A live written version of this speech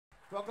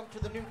Welcome to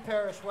the new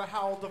Parish. We're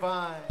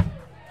HowellDevine.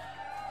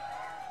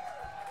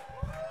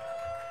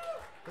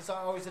 It's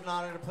always an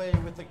honor to play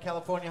with the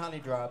California Honey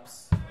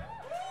Drops.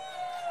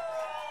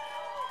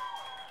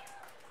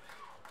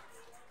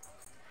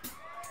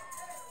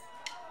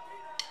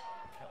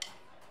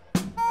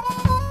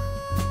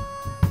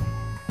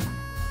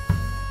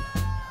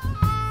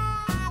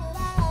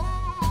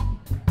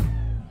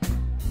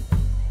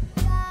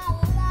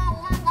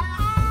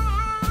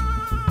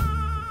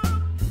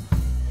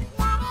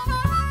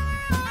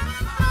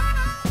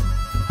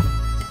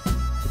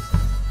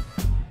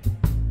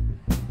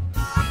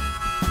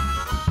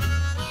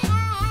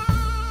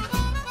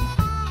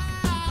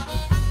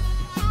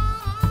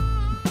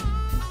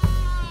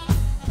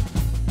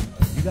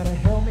 You gotta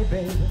help me,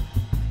 baby.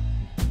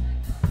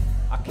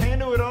 I can't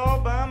do it all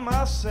by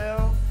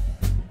myself.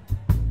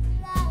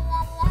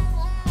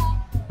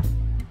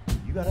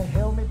 You gotta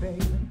help me,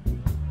 baby.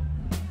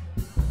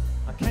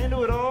 I can't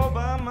do it all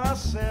by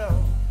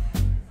myself.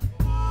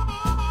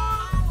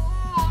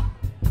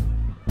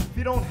 If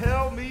you don't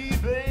help me,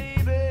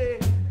 baby,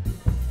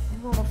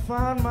 I'm gonna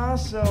find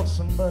myself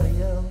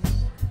somebody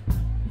else.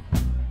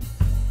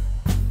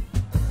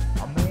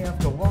 I may have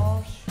to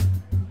wash,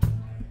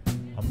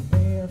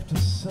 have to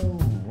sew,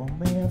 I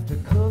may have to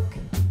cook,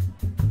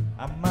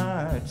 I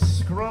might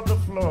scrub the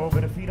floor,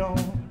 but if you don't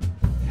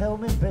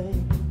help me,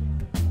 baby,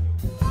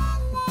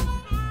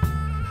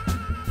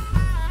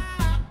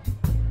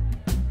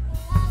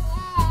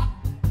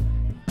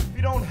 if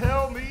you don't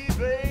help me,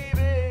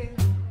 baby,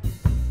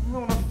 I'm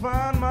gonna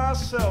find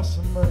myself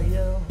somebody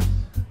else.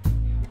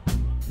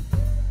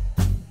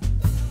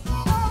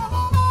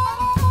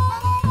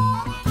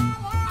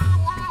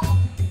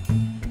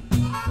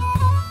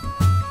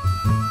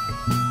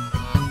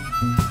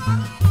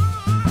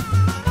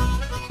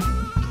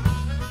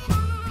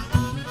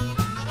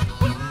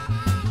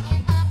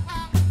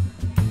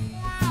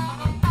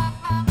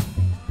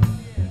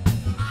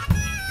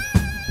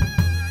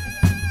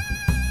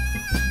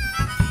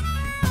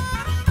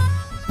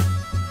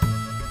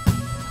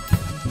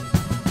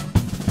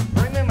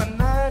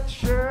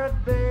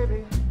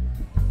 Baby,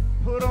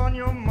 put on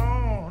your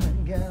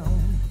morning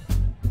gown.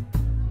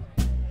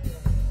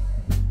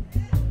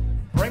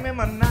 Bring me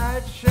my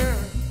nightshirt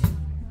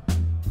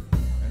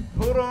and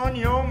put on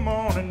your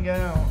morning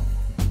gown.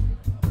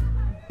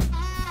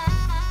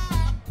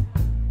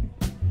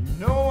 You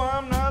know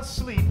I'm not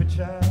sleepy,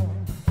 child,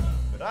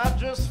 but I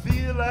just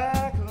feel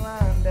like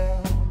lying.